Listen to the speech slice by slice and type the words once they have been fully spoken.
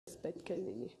պետք է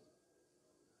լինի։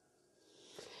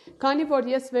 Քանի որ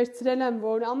ես վերցրել եմ,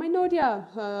 որ ամենօրյա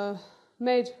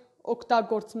մեր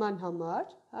օգտագործման համար,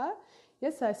 հա,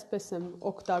 ես այսպես եմ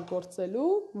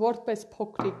օգտագործելու, որպես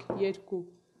փոքրիկ երկու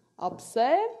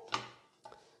ափսե,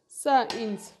 սա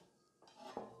ինձ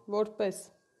որպես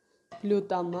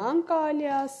գլյուտաման կարելի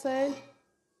ասել,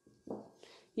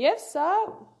 և սա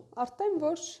արդեն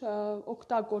որ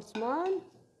օգտագործման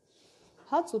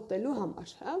հաց ուտելու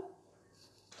համար, հա։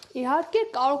 Իհարկե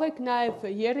կարող եք նաև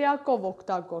եռյակով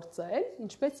օգտագործել,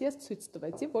 ինչպես ես ցույց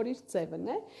տվեցի, որ իր ձևն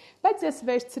է, բայց ես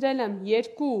վերցրել եմ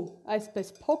երկու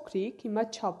այսպես փոքրիկ, հիմա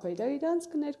չափերը իրանց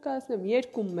կներկայացնեմ,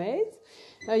 երկու մեծ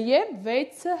և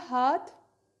 6 հատ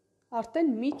արդեն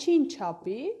միջին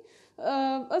չափի,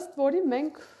 ըստ որի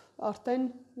մենք արդեն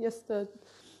ես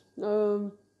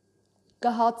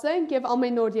կհացենք և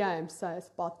ամենօրյա եմ սա ես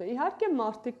պատվել։ Իհարկե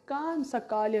մարդիկ կան, սա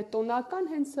կարելի է տոնական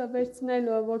հենց վերցնել,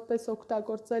 որպես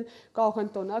օգտագործել, կարող են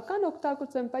տոնական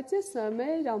օգտագործել, բայց ես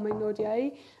մեր ամենօրյայի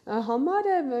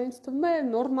համար ինձ թվում է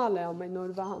նորմալ է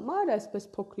ամենօրվա համար, այսպես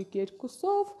փոքրիկ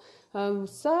երկուսով,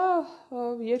 սա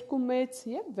երկու մեծ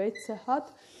և 6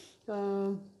 հատ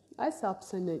այս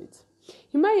ափսեներից։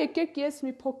 Հիմա եկեք ես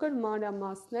մի փոքր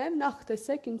մանրամասնեմ, նախ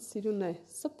տեսեք ինձ սիրուն է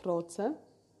սփռոցը,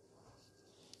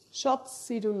 շատ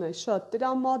սիրուն է, շատ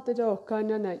տրամադրող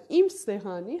Գարնանային իմ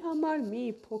սեղանի համար մի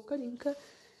փոքր ինքը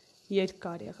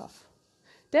երկար եղավ։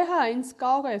 Դե հա, ինձ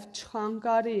կարող է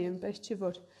չխանգարի, այնպես չի,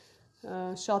 որ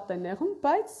շատ են եղում,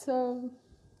 բայց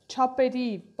չափերի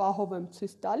պահով եմ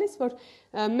ցույց տալիս, որ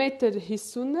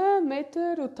 1.50-ը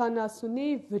 1.80-ի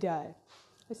վրա է։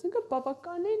 Այսինքն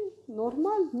բավականին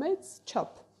նորմալ մեծ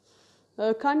չափ։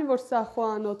 Քանի որ սա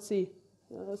խոհանոցի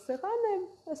սեղան է,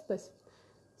 այսպես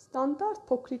ստանդարտ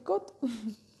փոքրիկոտ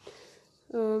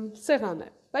սեղան է,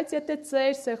 բայց եթե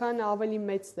ձեր սեղանը ավելի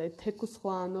մեծ է, թեկուզ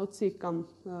խոհանոցի կամ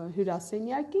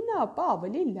հյուրասենյակին, ապա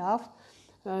ավելի լավ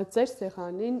ձեր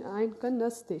սեղանին այն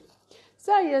կնստի։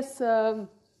 Սա ես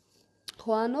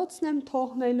խոհանոցն եմ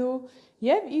թողնելու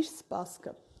և իր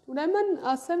սպասքը։ Ուրեմն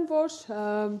ասեմ, որ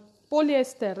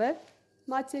պոլիեստեր է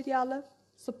մատերիալը,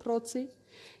 սփռոցի։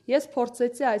 Ես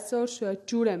փորձեցի այսօր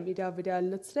ջուր եմ իր վրա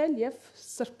լցրել և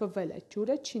սրբվել է,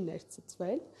 ջուրը չի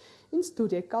ներծծվել, ինձ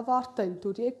դուր եկավ, արդեն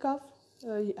դուր եկավ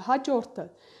հաջորդը,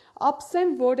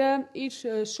 ափսեն, որը իր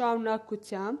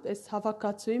շարունակությամբ, այս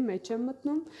հավաքածուի մեջ եմ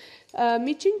մտնում,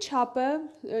 միջին չափը,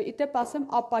 իդեպ ասեմ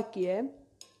ապակի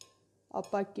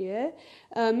է,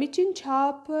 միջին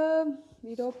չափը,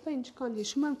 մի րոպե ինչքան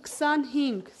հիշում եմ,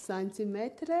 25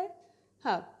 սանտիմետր է,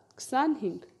 հա,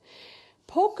 25,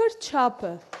 փոքր չափը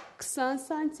 20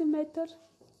 սանտիմետր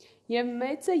և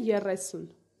մեծը 30,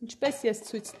 ինչպես ես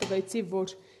ցույց տվեցի,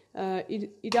 որ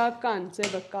իրական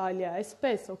ձևը կարելի է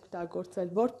այսպես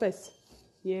օգտագործել, որպես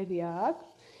եռյակ,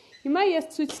 հիմա ես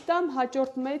ցույց տամ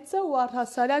հաջորդ մեծը ու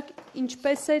առհասարակ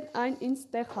ինչպես է այն ինձ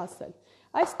տեղ հասել։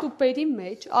 Այս տուփերի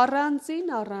մեջ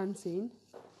առանձին,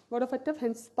 որովհետև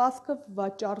հենց սպասքը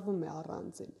վաճառվում է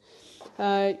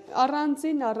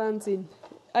առանձին,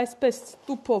 այսպես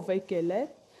տուփով եկել է,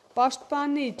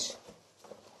 պաշտպանիչ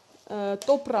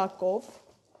տոպրակով,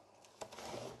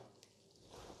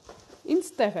 ինձ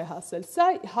տեղ է հասել, սա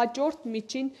հաջորդ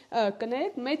միջին,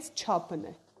 կներեք, մեծ չափն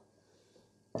է,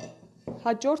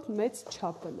 հաջորդ մեծ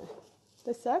չափն է,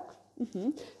 տեսակ,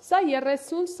 սա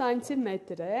 30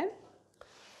 սանտիմետր է,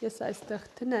 ես այստեղ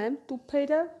տնեմ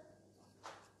տուփերը,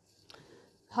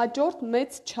 հաջորդ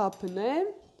մեծ չափն է,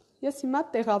 ես հիմա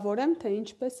տեղավորեմ, թե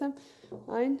ինչպես եմ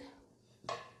այն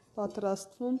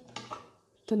պատրաստվում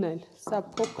դնել, սա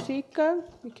փոքրիկը,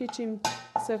 մի քիչ իմ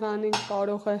սեղանին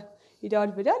կարող է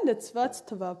իրար վրա լցված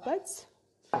թվա, բայց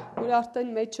որ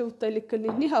արդեն մեջը ուտելի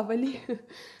կլինի ավելի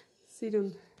սիրուն,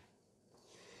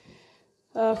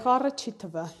 խառը չի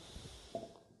թվա,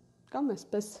 կամ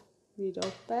այսպես մի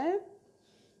րոպե,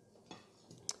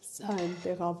 սա եմ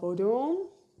տեղավորում,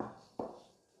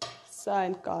 սա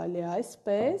էլ կարելի է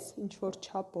այսպես, ինչ-որ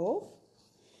չափով,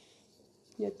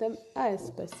 եթե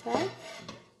այսպես է,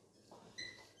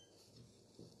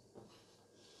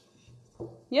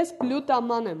 ես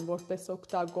գլյուտաման եմ որպես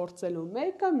օգտագործելու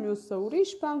մեկը, մյուսը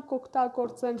ուրիշ բան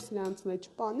կօգտագործեմ, սրանց մեջ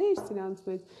պանիր, սրանց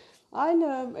մեջ այլ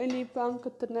էլի բան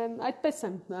կտնեմ, այդպես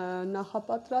եմ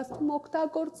նախապատրաստում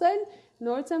օգտագործել,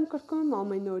 նորից եմ կրկնում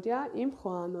ամենօրյա իմ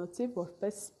խոհանոցի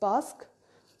որպես սպասք,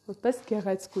 որպես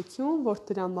գեղեցկություն, որ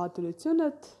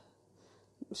տրամադրությունդ,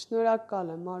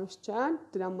 շնորհակալ եմ Մարուշ ջան,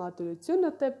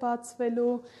 տրամադրությունդ է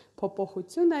բացվելու,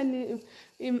 փոփոխություն է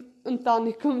իմ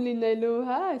ընտանիքում լինելու,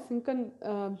 հա, այսինքն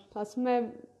ասում է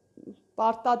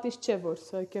պարտադիր չէ, որ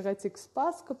գեղեցիկ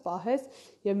սպասքը պահես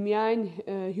եւ միայն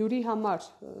հյուրի համար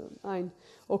այն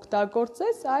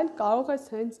օգտագործես, այլ կարող ես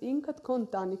հենց ինքդ քո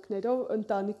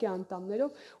ընտանիքի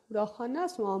անդամներով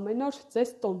ուրախանաս ու ամեն օր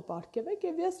ձեզ տոն պարգևեք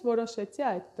եւ ես որոշեցի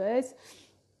այդպես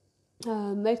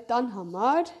մեր տան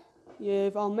համար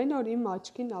եւ ամեն օր իմ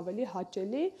աչքին ավելի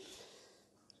հաճելի,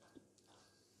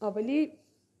 ավելի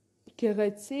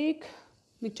գեղեցիկ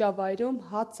միջավայրում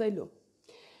հացելու։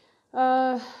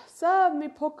 Սա մի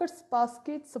փոքր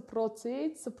սպասքից,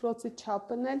 սփռոցի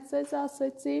չափն էլ ձեզ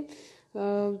ասեցի,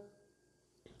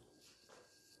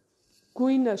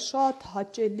 գույնը շատ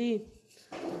հաճելի,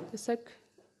 տեսեք,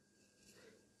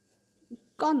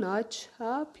 կանաչ,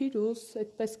 հա, փիրուզ,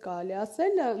 այդպես կարելի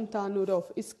ասել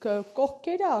ընդհանուրով, իսկ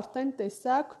կողքերը արդեն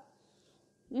տեսակ,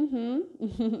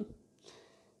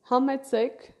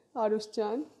 համեցեք, Արուս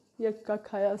ջան, երբ գաք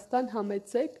Հայաստան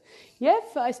համեցեք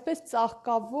եւ այսպես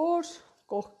ծաղկավոր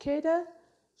կողքերը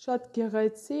շատ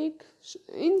գեղեցիկ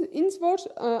ինձ որ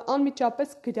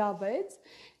անմիջապես գրավեց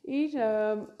իր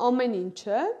ամեն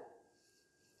ինչը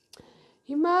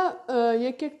հիմա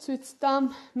եկեք ցույց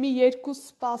տամ մի երկու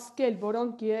սպասքել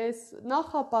որոնք ես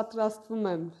նախապատրաստվում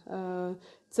եմ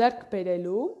ձեռք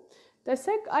բերելու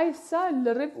տեսեք այսա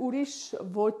լրիվ ուրիշ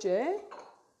ոճ է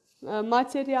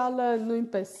Մատերիալը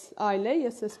նույնպես այլ է,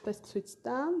 ես այսպես ցույց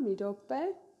տամ, մի րոպե։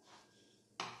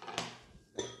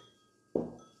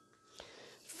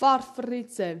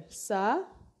 Ֆարֆրից է սա։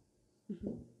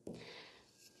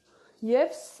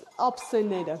 Եվ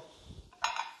ափսեները։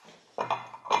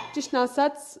 Ճիշտն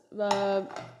ասած,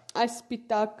 այս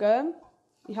սպիտակը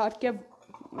իհարկե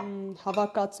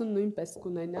հավաքածուն նույնպես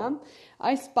կունենամ,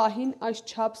 այս պահին այս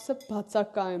չափսը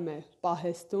բացակայում է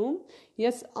պահեստում,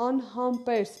 ես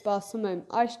անհամբեր սպասում եմ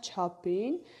այս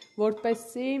չափին,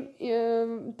 որպեսզի,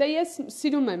 դե ես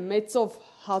սիրում եմ մեծով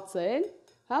հացել,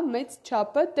 հա, մեծ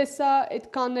չափը, տեսա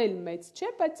այդքան էլ մեծ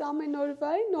չէ, բայց ամեն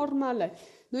օրվայի նորմալ է,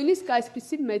 նույնիսկ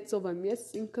այսպիսի մեծով եմ, ես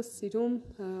ինքս սիրում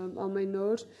ամեն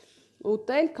օր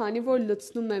ուտել, քանի որ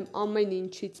լցնում եմ ամեն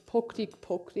ինչից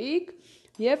փոքրիկ,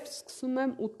 Եվ սկսում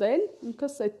եմ ուտել,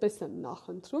 ինքս այդպես եմ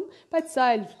նախընտրում, բայց սա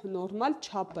էլ նորմալ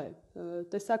չափ է,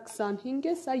 տեսա 25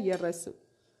 է, սա 30։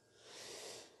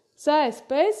 Սա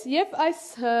այսպես, եւ այս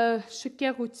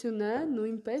շքեղությունը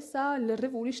նույնպես սա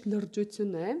լրիվ ուրիշ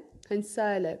լրջություն է, հենց սա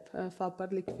էլ է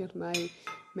ֆաբերլիկ ֆիրմայի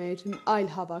մեր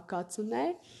այլ հավաքածուն է,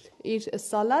 իր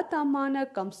սալատ ամանը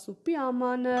կամ սուպի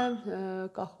ամանը,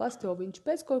 կախված թե ով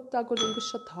ինչպես կօգտագործում,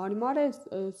 շատ հարմար է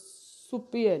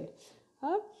սուպի էլ,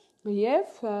 հա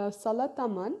Եվ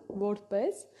սալատաման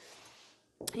որպես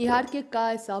իհարկե կա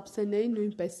այս ափսեների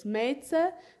նույնպես մեծը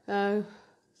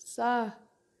սա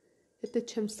եթե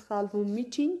չեմ սխալվում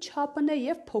միջին չափն է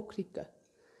եւ փոքրիկը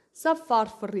սա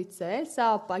ֆարֆռից է սա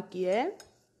ապակի է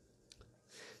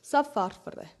սա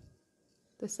ֆարֆռ է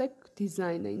տեսեք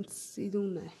դիզայնը ինձ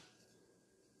սիրուն է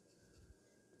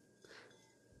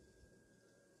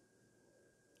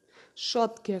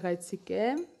շատ գեղեցիկ է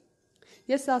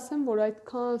Ես ասեմ, որ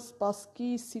այդքան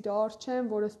սպասքի սիրահար չեմ,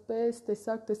 որ այսպես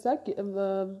տեսակ,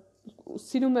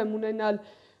 սիրում եմ ունենալ,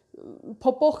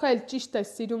 փոփոխել ճիշտ է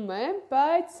սիրում եմ,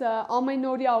 բայց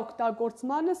ամենօրյա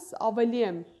օգտագործմանս ավելի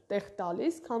եմ տեղ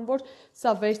տալիս, քան որ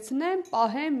սա վերցնեմ,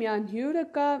 պահեմ, միան հյուրը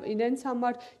կա, իրենց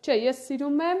համար, չէ, ես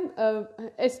սիրում եմ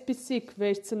այսպիսիք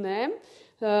վերցնեմ,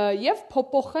 Եվ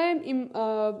փոփոխեմ իմ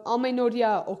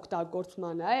ամենօրյա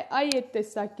օգտագործմանը, այ այդ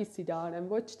տեսակի սիրահար եմ,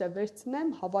 ոչ թե վերցնեմ,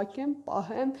 հավաքեմ,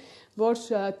 պահեմ, որ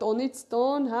տոնից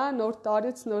տոն, հա, նոր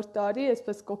տարուց նոր տարի,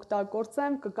 այսպես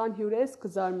կօգտագործեմ, կգան հյուրերս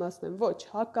կզարմացնեմ, ոչ,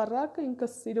 հակառակը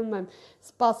ինքս սիրում եմ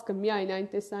սպասքը միայն այն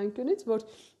տեսանկյունից, որ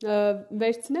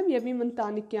վերցնեմ եւ իմ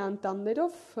ընտանիքի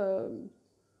անդամներով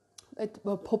այդ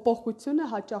փոփոխությունը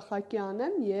հաճախակի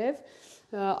անեմ եւ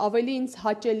ավելի ինձ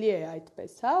հաճելի է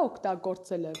այդպես, հա,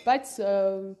 օգտագործելը, բայց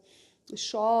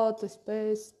շատ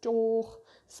այսպես ճոխ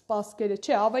սպասքերը,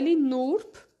 չէ, ավելի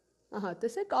նուրբ, ահա,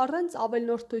 տեսեք, առանց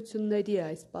ավելնորդությունների է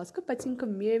այս սպասքը, բայց ինքը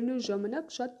միևնույն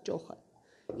ժամանակ շատ ճոխ է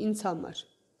ինձ համար։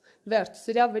 Վերջ,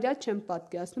 սրա վրա չեմ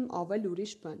պատկերացնում ավել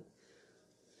ուրիշ բան։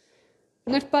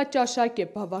 Նրբաճաշակ է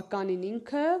բավականին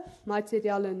ինքը,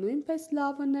 մատերիալը նույնպես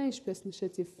լավն է, ինչպես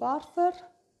նշեցի ֆարֆր,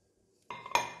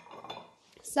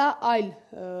 Սա այլ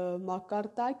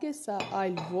մակարդակ է, սա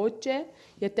այլ ոճ է,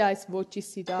 եթե այս ոճի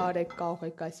սիրահար եք, կարող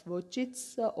եք այս ոճից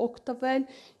օգտվել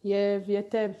եւ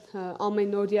եթե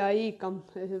ամենօրյայի կամ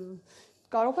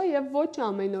կարող է եւ ոչ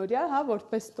ամենօրյա, հա,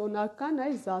 որպես տոնական,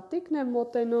 այ զատիկն է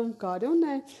մոտենում, գարուն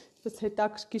է, այսպես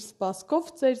հետաքրքիր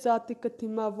սպասքով ձեր զատիկը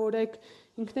դիմավորեք,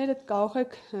 ինքներդ կարող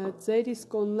եք ձեր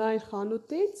իսկ օնլայն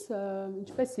խանութից,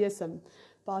 ինչպես ես եմ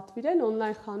պատվիրել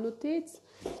օնլայն խանութից,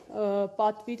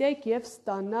 պատվիրեք եւ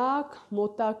ստանաք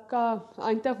մոտակա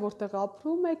այնտեղ որտեղ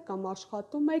ապրում եք կամ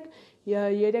աշխատում եք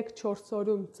 3-4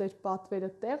 օրում ձեր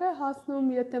պատվերը տեղ է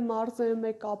հասնում, եթե մարզերում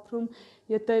եք ապրում,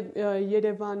 եթե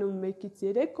Երևանում 1-ից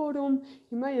 3 օրում,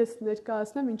 հիմա ես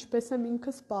ներկայացնեմ ինչպես եմ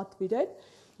ինքս պատվիրել։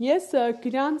 Ես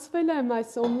գրանցվել եմ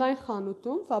այս օնլայն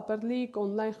խանութում, ֆաբերլիկ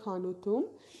օնլայն խանութում,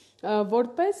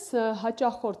 որպես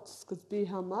հաճախորդ սկզբի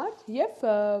համար եւ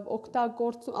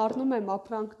առնում եմ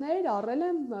ապրանքներ, առել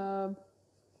եմ,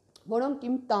 որոնք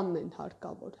իմ տանն են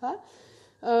հարկավոր, հա։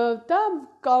 Դա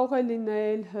կարող է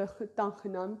լինել տան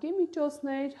խնամքի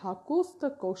միջոցներ, հագուստը,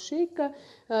 կոշիկը,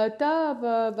 դա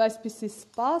այսպիսի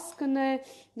սպասքն է,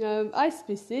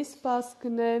 այսպիսի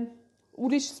սպասքն է,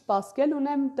 ուրիշ սպասքել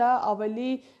ունեմ, դա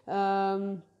ավելի,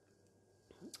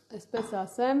 այսպես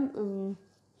ասեմ,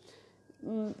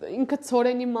 ինքը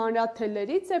ցորենի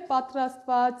մանրաթելերից է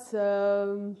պատրաստված,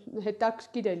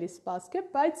 հետաքրքիր էլի սպասք է,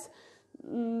 բայց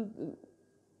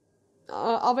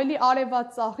ավելի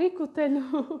արևածաղիկ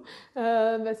ուտելու,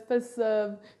 այսպես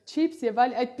չիփս եւ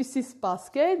այլ այդպիսի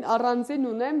սպասք է, առանձին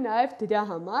ունեմ նաեւ դրա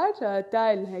համար, դա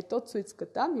էլ հետո ցույց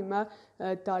կտամ, հիմա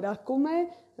տարակում է,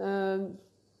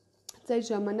 ձեր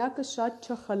ժամանակը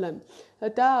շատ չխլեմ,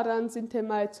 դա առանձին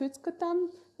թեմա է ցույց կտամ,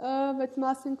 այդ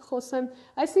մասին խոսեմ,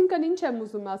 այսինքն ինչ եմ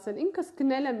ուզում ասել, ինքս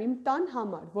գնել եմ իմ տան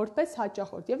համար, որպես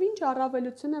հաճախորդ եւ ինչ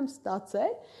առավելություն եմ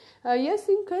ստացել, ես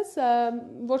ինքս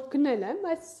որ գնել եմ,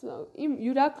 այս իմ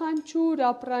յուրաքանչյուր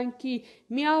ապրանքի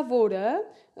միավորը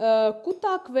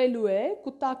կուտակվել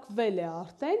է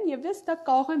արդեն եւ ես դա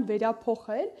կարող եմ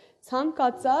վերափոխել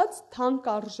ցանկացած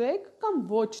թանկարժեք կամ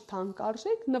ոչ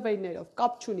թանկարժեք նվերներով,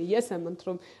 կապ չունի, ես եմ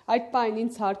ընտրում, այդ բան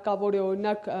ինձ հարկավոր է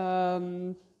օրինակ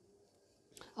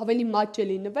ավելի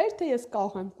մատչելի նվեր, թե ես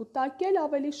կարող եմ կուտակել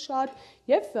ավելի շատ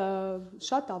եւ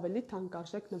շատ ավելի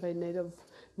թանկարժեք նվերներով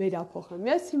վերափոխեմ։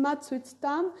 Ես հիմա ցույց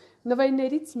տամ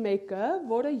նվերներից մեկը,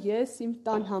 որը ես իմ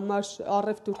տան համար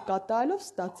առևտուր կատարելով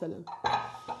ստացել եմ։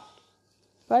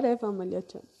 Բարև Ամալիա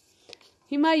ջան։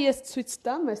 Հիմա ես ցույց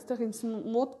տամ, այստեղ ինձ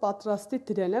մոտ պատրաստի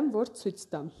դրել եմ, որ ցույց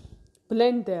տամ։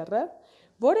 Բլենդերը,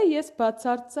 որը ես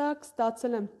բացարձակ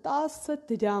ստացել եմ 10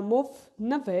 դրամով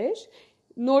նվեր,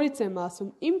 նորից եմ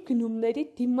ասում, իմ գնումների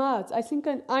դիմաց,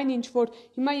 այսինքն այնինչ, որ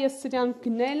հիմա ես սրանք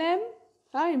գնել եմ,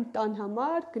 հա, իմ տան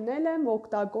համար գնել եմ,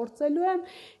 օգտագործելու եմ,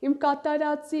 իմ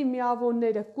կատարածի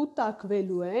միավորները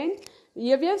կուտակվելու են,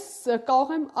 եւ ես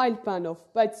կարող եմ այլ բանով,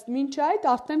 բայց մինչ այդ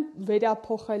արդեն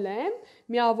վերափոխել եմ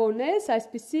միավորներս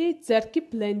այսպիսի ձեռքի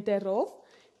բլենդերով,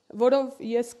 որով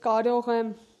ես կարող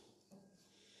եմ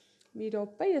մի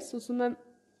րոպե, ես ուզում եմ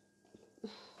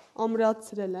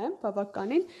ամրացրել եմ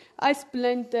բավականին, այս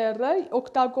բլենդերը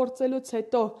օգտագործելուց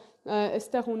հետո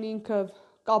այստեղ ունի ինքը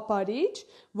կապարիչ,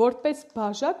 որպես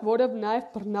բաժակ, որը նաև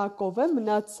բռնակով է,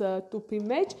 մնաց տուփի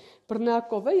մեջ,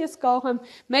 բռնակով է, ես կարող եմ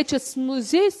մեջը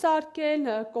սմուզի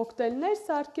սարքել, կոկտեյլներ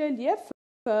սարքել եւ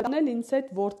անել ինձ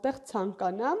հետ որտեղ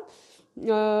ցանկանամ,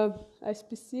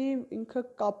 այսպիսի ինքը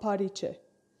կապարիչ է։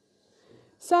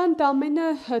 Սա ընդամենը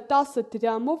 10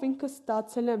 դրամով ինքս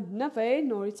ստացել եմ նվեր,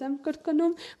 նորից եմ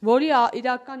կրկնում, որի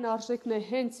իրական արժեքն է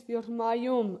հենց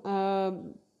ֆիրմայում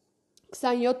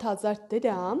 27000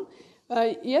 դրամ,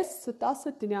 ես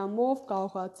 10 դրամով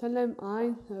կարողացել եմ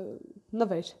այն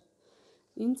նվեր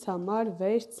ինձ համար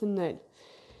վերցնել։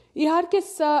 Իհարկե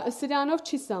սրանով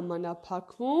չի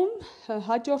սահմանափակվում,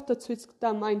 հաջորդը ցույց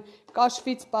կտամ այն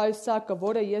կաշվից պայուսակը,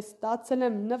 որը ես ստացել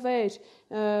եմ նվեր,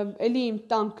 էլի իմ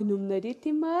տան գնումների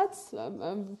դիմաց,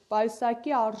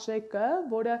 պայուսակի արժեքը,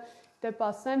 որը դեպ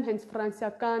ասեմ, հենց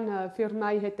ֆրանսիական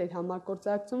ֆիրմայի հետ էր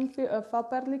համագործակցում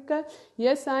ֆաբերլիկը,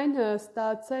 ես այն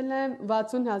ստացել եմ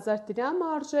 60000 դրամ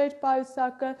արժեր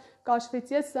պայուսակը,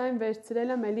 կաշվից ես այն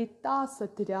վերցրել եմ էլի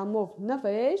 10 դրամով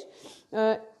նվեր,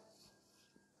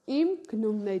 իմ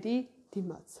գնումների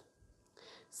դիմաց։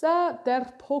 Սա դեռ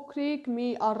փոքրիկ մի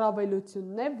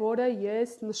առավելությունն է, որը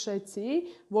ես նշեցի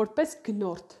որպես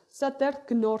գնորդ։ Սա դեռ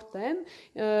գնորդ եմ,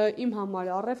 իմ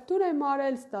համար առևտուր եմ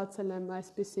արել, ստացել եմ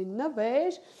այսպիսի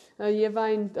նվեր եւ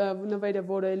այն նվերը,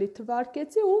 որը էլի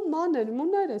թվարկեցի ու մանր,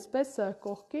 այսպես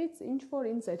կողքից ինչ որ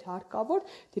ինձ էր հարկավոր,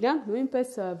 դրանք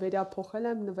նույնպես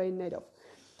վերափոխել եմ նվերներով։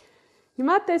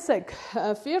 Հիմա տեսեք,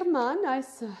 ֆիրման,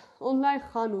 այս օնլայն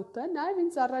խանութը նաև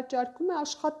ինձ առաջարկում է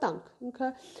աշխատանք, ինքը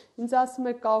ինձ ասում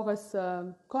է կարող ես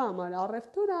քո համար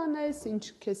առևտուր անես, ինչ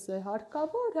քեզ է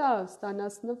հարկավոր, հա,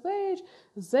 ստանաս նվեր,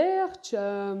 զեղչ,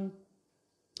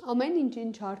 ամեն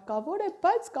ինչ հարկավոր է,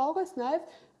 բայց կարող ես նաև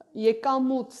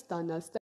եկամուտ ստանալ,